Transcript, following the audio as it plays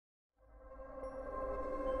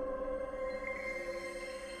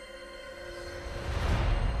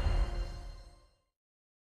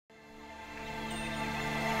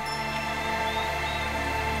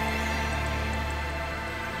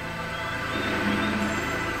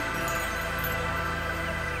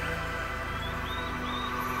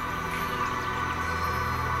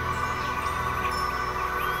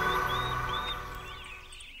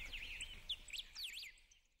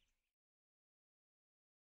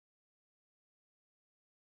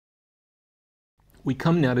We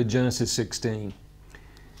come now to Genesis 16.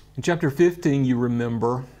 In chapter 15, you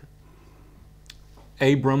remember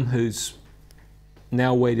Abram, who's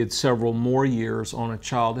now waited several more years on a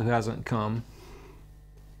child who hasn't come,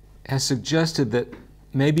 has suggested that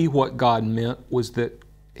maybe what God meant was that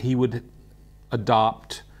he would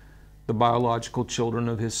adopt the biological children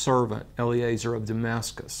of his servant, Eliezer of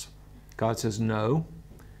Damascus. God says, no.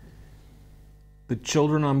 The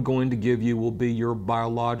children I'm going to give you will be your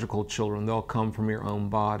biological children. They'll come from your own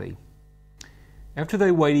body. After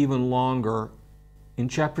they wait even longer, in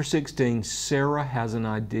chapter 16, Sarah has an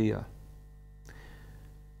idea.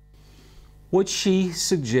 What she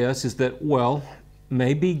suggests is that, well,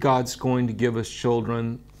 maybe God's going to give us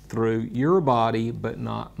children through your body, but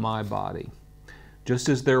not my body. Just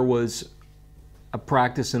as there was a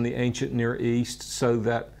practice in the ancient Near East so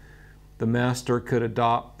that the master could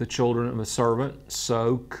adopt the children of a servant,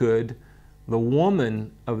 so could the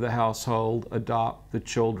woman of the household adopt the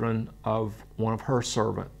children of one of her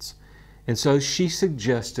servants. And so she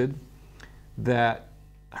suggested that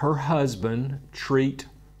her husband treat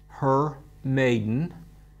her maiden,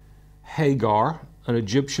 Hagar, an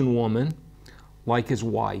Egyptian woman, like his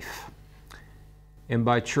wife. And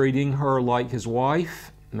by treating her like his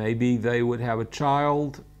wife, maybe they would have a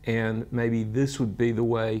child, and maybe this would be the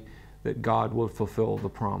way that God would fulfill the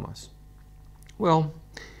promise. Well,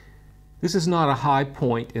 this is not a high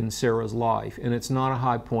point in Sarah's life, and it's not a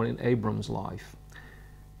high point in Abram's life.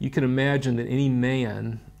 You can imagine that any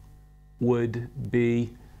man would be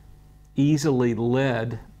easily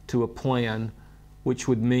led to a plan which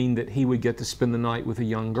would mean that he would get to spend the night with a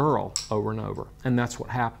young girl over and over. And that's what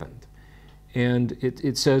happened. And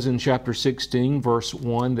it says in chapter 16, verse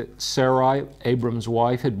 1, that Sarai, Abram's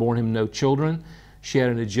wife, had borne him no children. She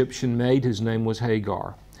had an Egyptian maid whose name was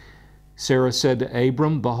Hagar. Sarah said to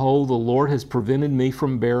Abram, "Behold, the Lord has prevented me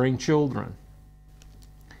from bearing children.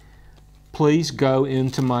 Please go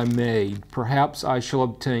into my maid. Perhaps I shall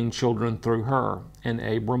obtain children through her." And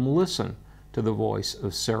Abram listened to the voice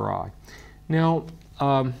of Sarai. Now,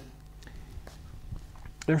 there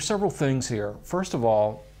are several things here. First of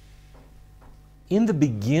all, in the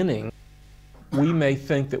beginning, we may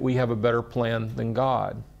think that we have a better plan than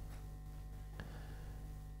God.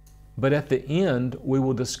 But at the end, we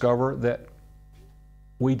will discover that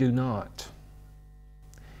we do not.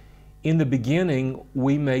 In the beginning,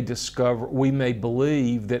 we may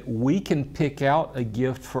believe that we can pick out a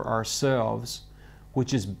gift for ourselves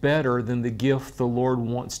which is better than the gift the Lord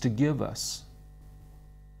wants to give us.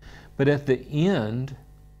 But at the end,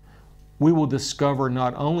 we will discover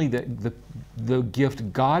not only that the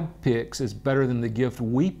gift God picks is better than the gift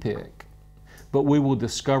we pick, but we will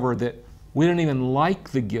discover that we don't even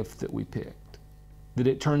like the gift that we picked, that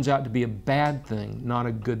it turns out to be a bad thing, not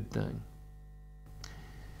a good thing.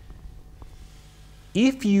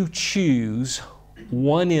 If you choose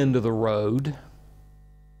one end of the road,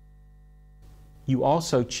 you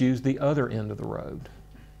also choose the other end of the road.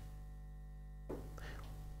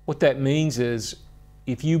 What that means is,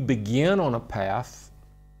 if you begin on a path,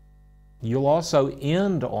 you'll also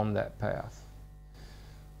end on that path.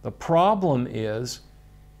 The problem is,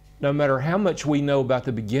 no matter how much we know about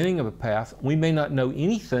the beginning of a path, we may not know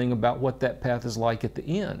anything about what that path is like at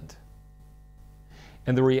the end.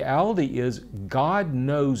 And the reality is, God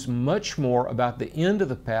knows much more about the end of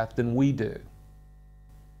the path than we do.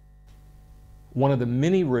 One of the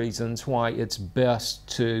many reasons why it's best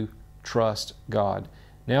to trust God.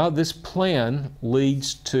 Now, this plan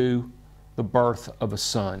leads to the birth of a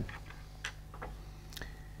son.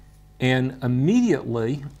 And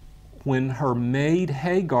immediately, when her maid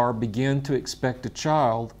Hagar began to expect a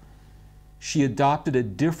child, she adopted a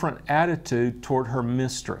different attitude toward her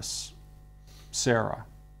mistress, Sarah.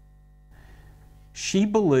 She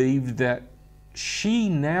believed that she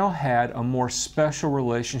now had a more special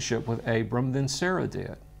relationship with Abram than Sarah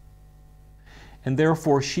did. And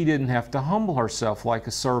therefore, she didn't have to humble herself like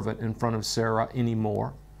a servant in front of Sarah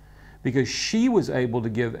anymore, because she was able to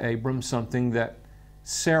give Abram something that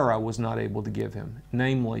Sarah was not able to give him,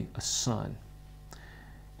 namely a son.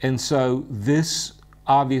 And so this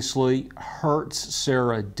obviously hurts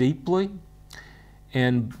Sarah deeply.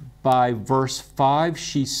 And by verse 5,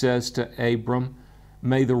 she says to Abram,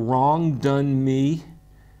 "May the wrong done me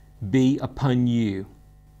be upon you.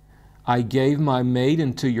 I gave my maid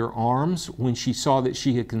into your arms. When she saw that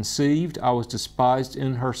she had conceived, I was despised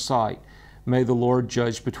in her sight. May the Lord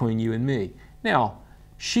judge between you and me." Now,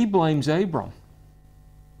 she blames Abram.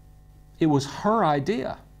 It was her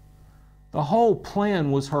idea. The whole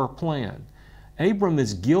plan was her plan. Abram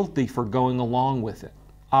is guilty for going along with it.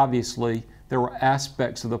 Obviously, there were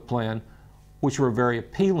aspects of the plan which were very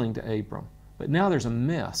appealing to Abram. But now there's a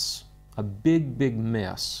mess, a big, big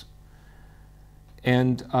mess.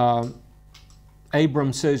 And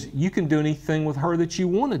Abram says, you can do anything with her that you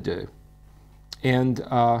want to do. And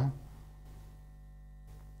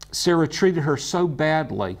Sarah treated her so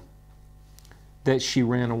badly that she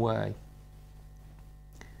ran away.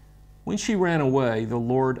 When she ran away, the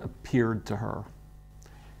Lord appeared to her.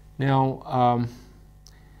 Now,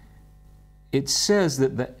 it says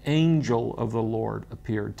that the angel of the Lord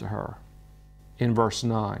appeared to her in verse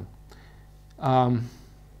 9.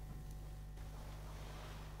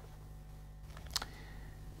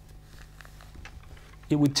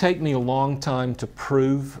 It would take me a long time to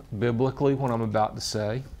prove biblically what I'm about to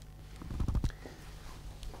say.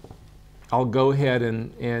 I'll go ahead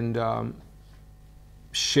and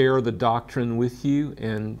share the doctrine with you,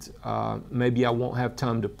 and maybe I won't have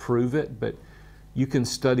time to prove it, but you can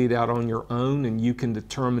study it out on your own, and you can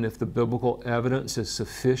determine if the biblical evidence is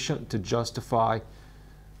sufficient to justify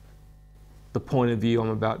the point of view I'm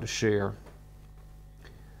about to share.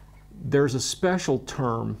 There's a special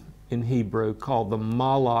term in Hebrew called the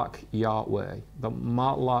Malach Yahweh, the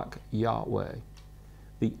Malach Yahweh,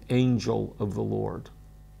 the angel of the Lord.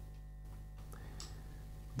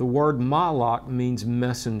 The word Malach means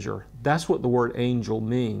messenger. That's what the word angel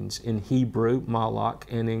means in Hebrew, Malach,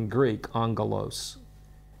 and in Greek, angelos.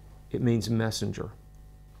 It means messenger.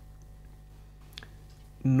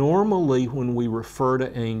 Normally, when we refer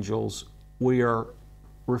to angels, we are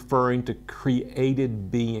referring to created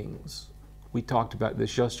beings. We talked about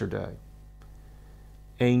this yesterday.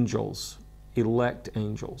 Angels, elect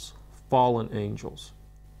angels, fallen angels,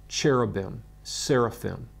 cherubim,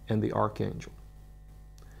 seraphim, and the archangel.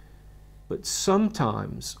 But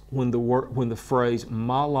sometimes when the phrase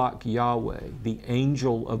Malach Yahweh, the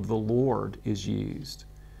angel of the Lord, is used,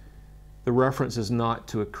 the reference is not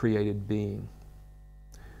to a created being.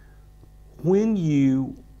 When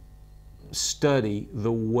you study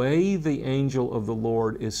the way the angel of the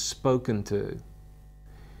Lord is spoken to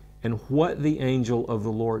and what the angel of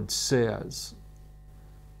the Lord says,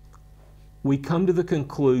 we come to the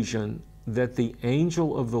conclusion that the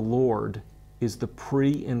angel of the Lord is the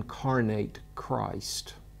pre-incarnate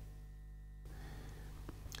Christ.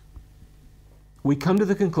 We come to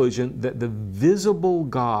the conclusion that the visible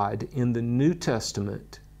God in the New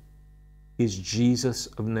Testament is Jesus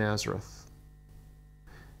of Nazareth,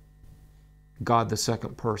 God the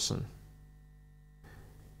second person.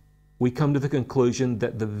 We come to the conclusion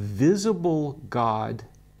that the visible God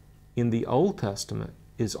in the Old Testament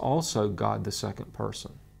is also God the second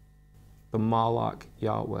person, the Malach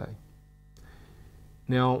Yahweh.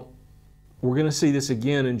 Now, we're going to see this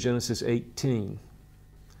again in Genesis 18.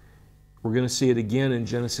 We're going to see it again in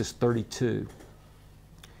Genesis 32.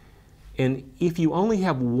 And if you only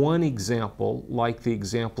have one example, like the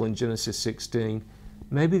example in Genesis 16,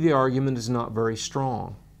 maybe the argument is not very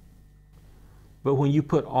strong. But when you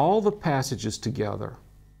put all the passages together,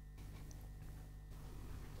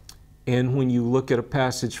 and when you look at a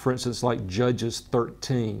passage, for instance, like Judges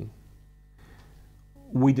 13,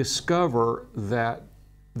 we discover that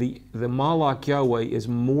the Malach Yahweh is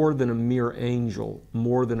more than a mere angel,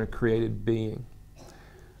 more than a created being. I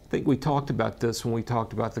think we talked about this when we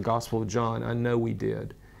talked about the Gospel of John. I know we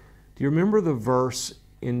did. Do you remember the verse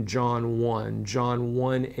in John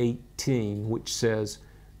 1:18, which says,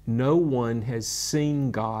 "No one has seen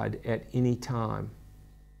God at any time,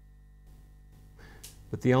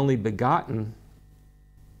 but the only begotten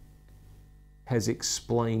has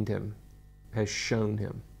explained him, has shown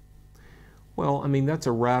him." Well, I mean, that's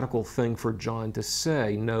a radical thing for John to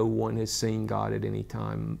say, no one has seen God at any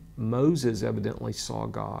time. Moses evidently saw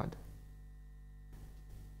God,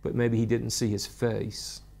 but maybe he didn't see his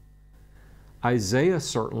face. Isaiah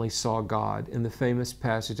certainly saw God in the famous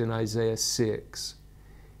passage in Isaiah 6.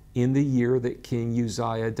 "In the year that King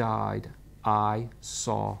Uzziah died, I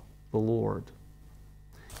saw the Lord."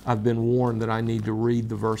 I've been warned that I need to read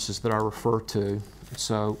the verses that I refer to.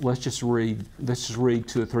 So let's just read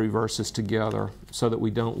 2 or 3 verses together so that we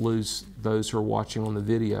don't lose those who are watching on the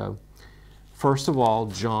video. First of all,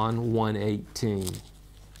 John 1:18.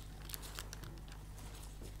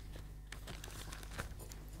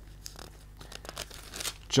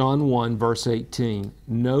 John 1, verse 18.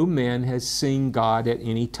 "No man has seen God at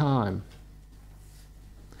any time.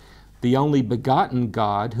 The only begotten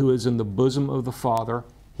God, who is in the bosom of the Father,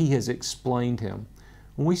 He has explained Him."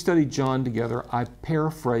 When we studied John together, I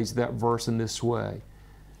paraphrased that verse in this way.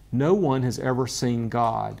 No one has ever seen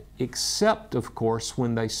God, except, of course,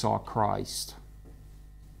 when they saw Christ.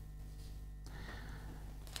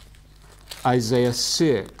 Isaiah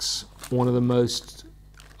 6, one of the most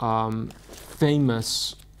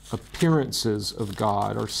famous appearances of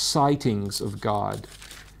God or sightings of God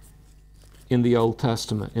in the Old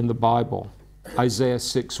Testament, in the Bible. Isaiah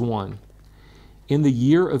 6:1. In the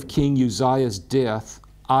year of King Uzziah's death,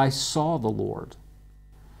 I saw the Lord,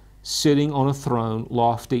 sitting on a throne,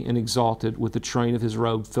 lofty and exalted, with the train of his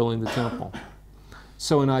robe filling the temple.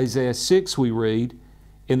 So in Isaiah 6 we read,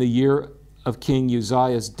 in the year of King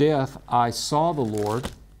Uzziah's death, I saw the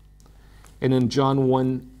Lord. And in John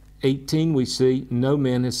 1:18 we see, no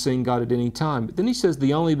man has seen God at any time. But then he says,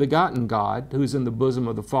 the only begotten God, who is in the bosom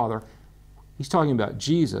of the Father, he's talking about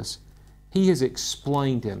Jesus. He has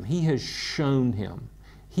explained him. He has shown him.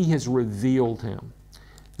 He has revealed him.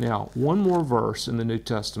 Now, one more verse in the New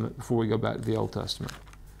Testament before we go back to the Old Testament.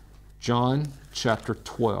 John chapter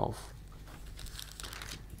 12.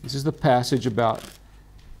 This is the passage about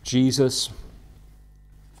Jesus'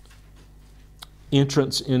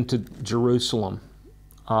 entrance into Jerusalem.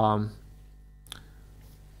 On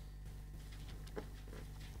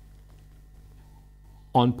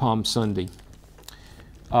Palm Sunday.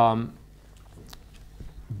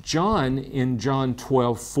 John, in John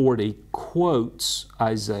 12:40, quotes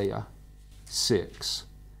Isaiah 6.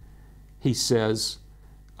 He says,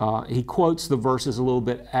 he quotes the verses a little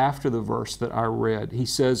bit after the verse that I read. He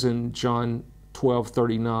says in John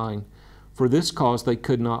 12:39, for this cause they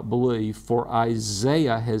could not believe, for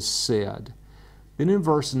Isaiah has said. Then in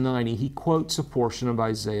verse 90, he quotes a portion of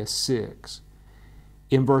Isaiah 6.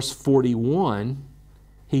 In verse 41,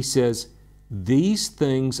 he says, these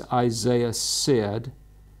things Isaiah said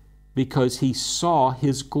because he saw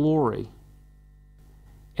his glory,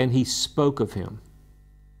 and he spoke of him.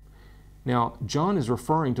 Now, John is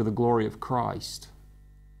referring to the glory of Christ.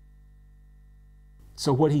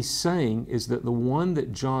 So what he's saying is that the one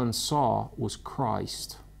that John saw was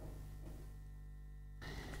Christ.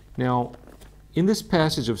 Now, in this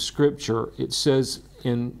passage of Scripture, it says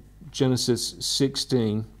in Genesis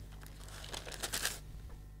 16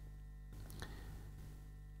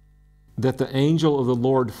 that the angel of the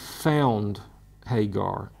Lord found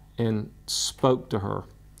Hagar and spoke to her.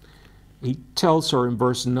 He tells her in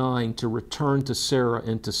verse 9 to return to Sarah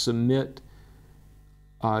and to submit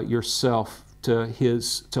yourself to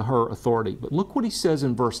her authority. But look what he says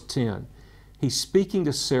in verse 10. He's speaking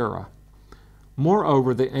to Sarah.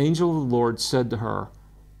 Moreover, the angel of the Lord said to her,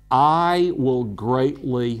 I will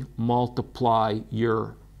greatly multiply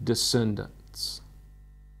your descendants.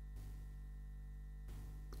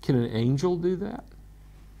 Can an angel do that?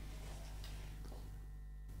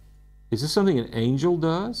 Is this something an angel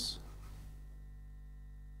does?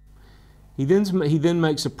 He then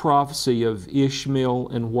makes a prophecy of Ishmael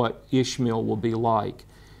and what Ishmael will be like.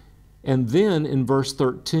 And then in verse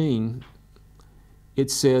 13, it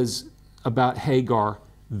says about Hagar,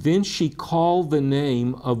 then she called the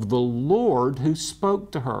name of the Lord who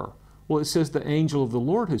spoke to her. Well, it says the angel of the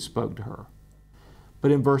Lord who spoke to her.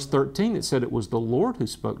 But in verse 13, it said it was the Lord who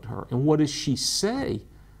spoke to her. And what does she say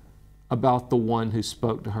about the one who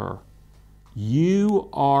spoke to her? You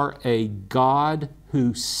are a God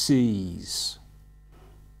who sees.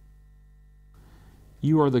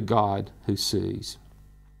 You are the God who sees.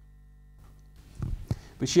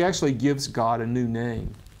 But she actually gives God a new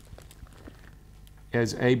name,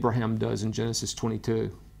 as Abraham does in Genesis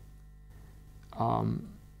 22.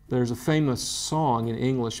 There's a famous song in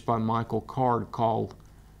English by Michael Card called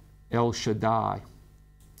El Shaddai,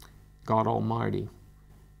 God Almighty.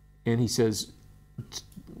 And he says,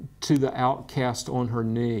 to the outcast on her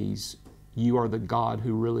knees, you are the God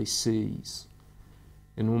who really sees.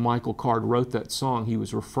 And when Michael Card wrote that song, he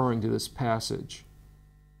was referring to this passage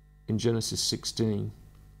in Genesis 16.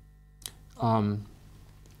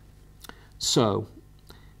 So,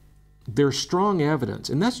 there's strong evidence,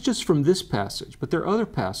 and that's just from this passage, but there are other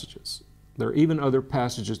passages. There are even other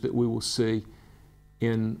passages that we will see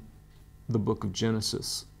in the book of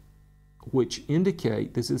Genesis, which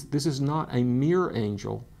indicate this is not a mere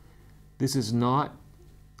angel. This is not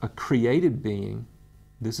a created being.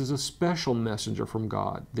 This is a special messenger from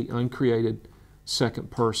God, the uncreated second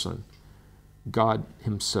person, God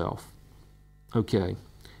Himself. Okay.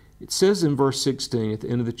 It says in verse 16 at the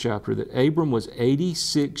end of the chapter that Abram was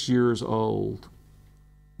 86 years old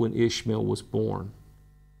when Ishmael was born.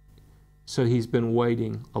 So he's been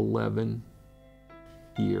waiting 11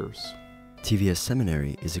 years. TVS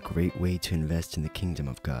Seminary is a great way to invest in the kingdom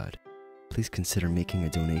of God. Please consider making a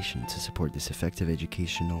donation to support this effective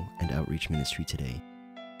educational and outreach ministry today.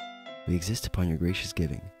 We exist upon your gracious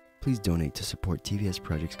giving. Please donate to support TVS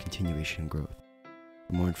Project's continuation and growth.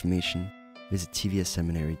 For more information, visit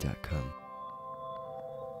tvsseminary.com.